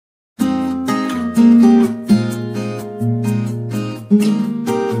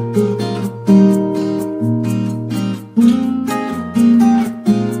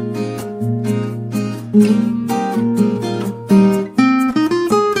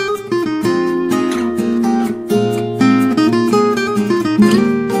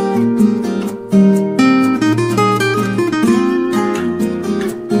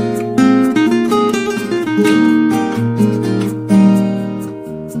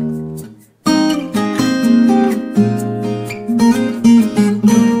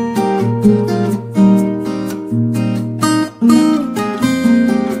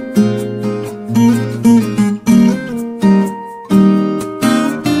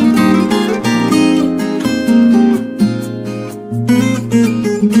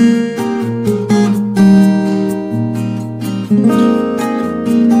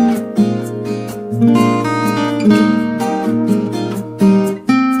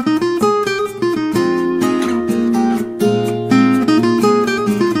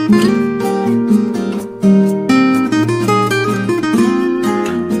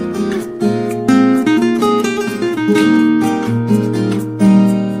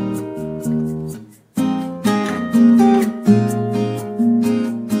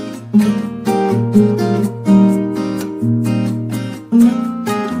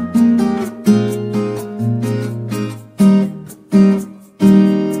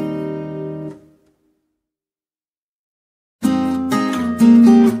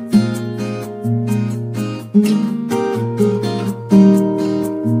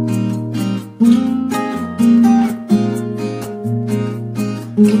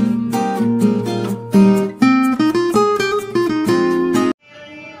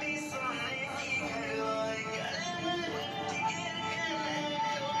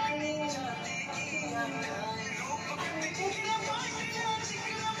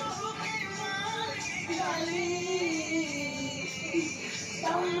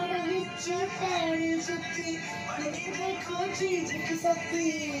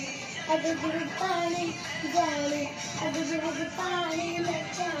अगर पानी जाने, अगर पानी लग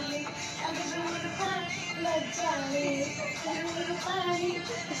जाने, अगर पानी लग जाने, अगर पानी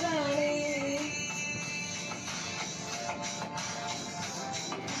जाने।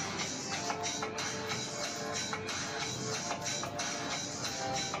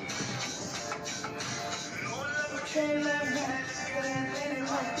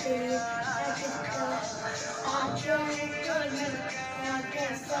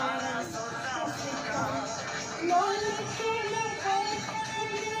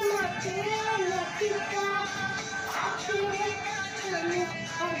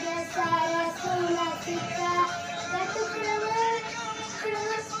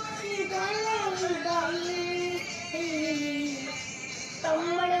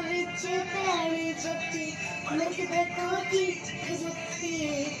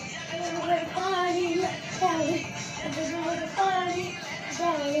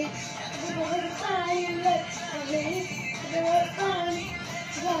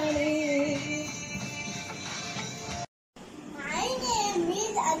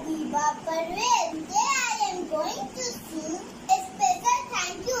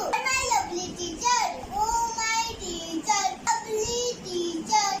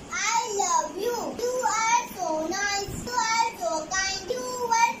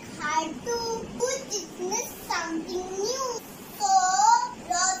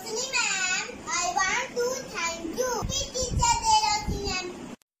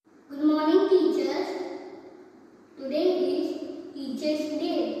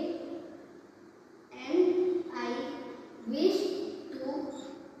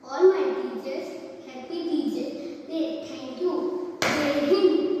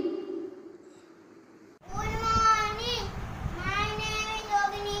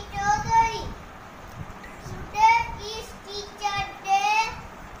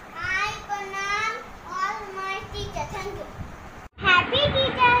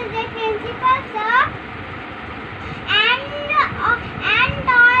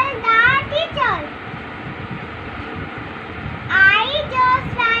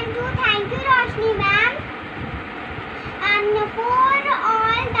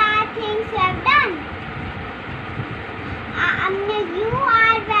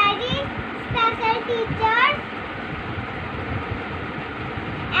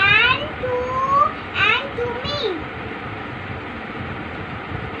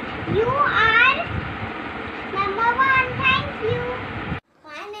 You are number one. Thank you.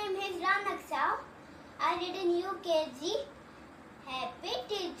 My name is Ranaksha. I read in UKG. Happy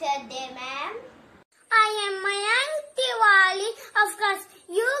Teacher Day, ma'am. I am Mayank Tiwari of class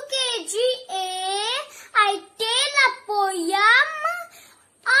UKG-A. I tell a poem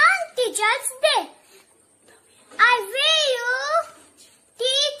on Teacher's Day. I will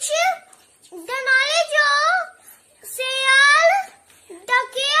teach the knowledge of all, the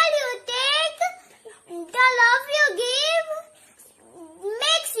care you take, the love you give,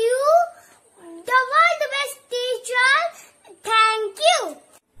 makes you the world's best teacher. Thank you.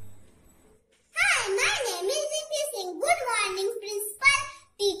 Hi, my name is Zikri Singh. Good morning, principal,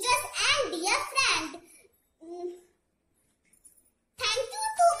 teachers and dear friend. Thank you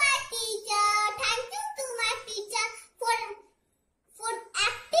to my teacher. Thank you to my teacher for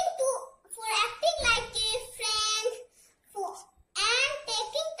acting like a friend and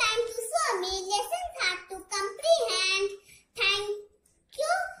taking time to show me lessons hard to comprehend. Thank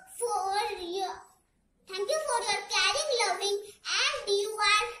you for your caring, loving, and you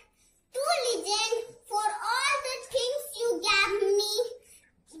are true legend for all the things you gave me.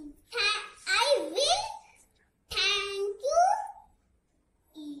 I will thank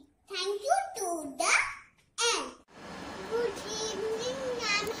you to the end. Good evening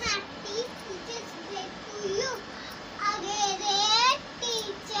and happy Teacher's Day to you. A great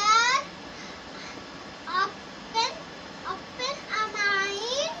teacher open a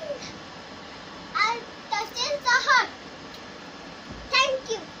mind and touches the heart. Thank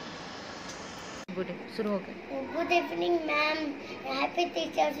you. शुरू हो गया। Good evening ma'am, happy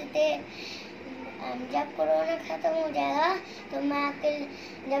teachers day. जब corona खत्म हो जाएगा तो मैं आपके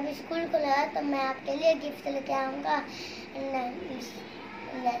जब स्कूल खुला तो मैं आपके लिए गिफ्ट लेके आऊँगा।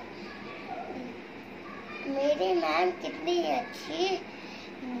 मेरी मैम कितनी अच्छी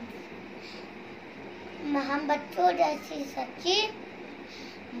हम बच्चों जैसी सच्ची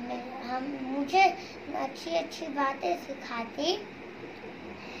मुझे अच्छी अच्छी बातें सिखाती।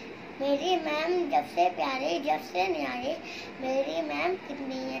 मेरी मैम जब से प्यारी जब से न्यारी, मेरी मैम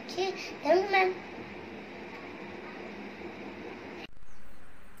कितनी अच्छी। Thank ma'am.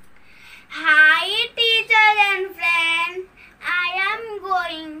 Hi teacher and friends, I am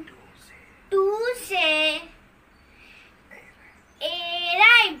going to say a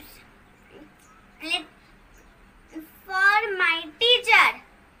rhymes for my teacher.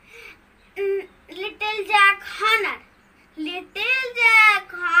 Little Jack Horner. Little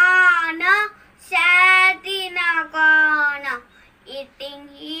Jack Horner sat in a corner, eating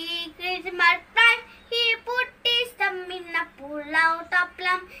his Christmas pie. He put his thumb in a pull out a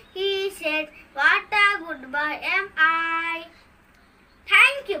plum. He said, "What a good boy am I."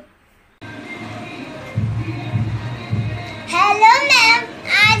 Thank you. Hello ma'am,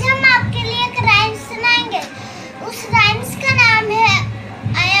 आज हम आपके लिए एक rhymes सुनाएंगे। उस rhymes का नाम है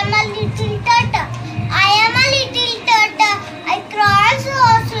I am a little turtle. I am a little turtle. I crawl so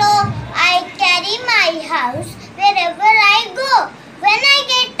slow. I carry my house wherever I go. When I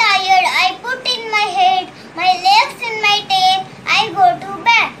get tired, I put in my head, my legs in my tail. I go to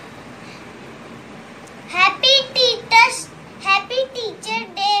bed. Happy Teacher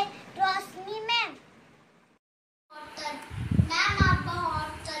Day, Rosmi ma'am. Ma'am आप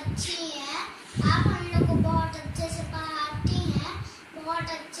बहुत अच्छी हैं। आप हम लोग को बहुत अच्छे से पढ़ाती हैं, बहुत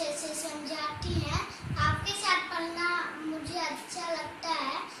अच्छे से समझाती हैं। आपके साथ पढ़ना मुझे अच्छा लगता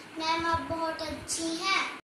है। मैम आप बहुत अच्छी हैं।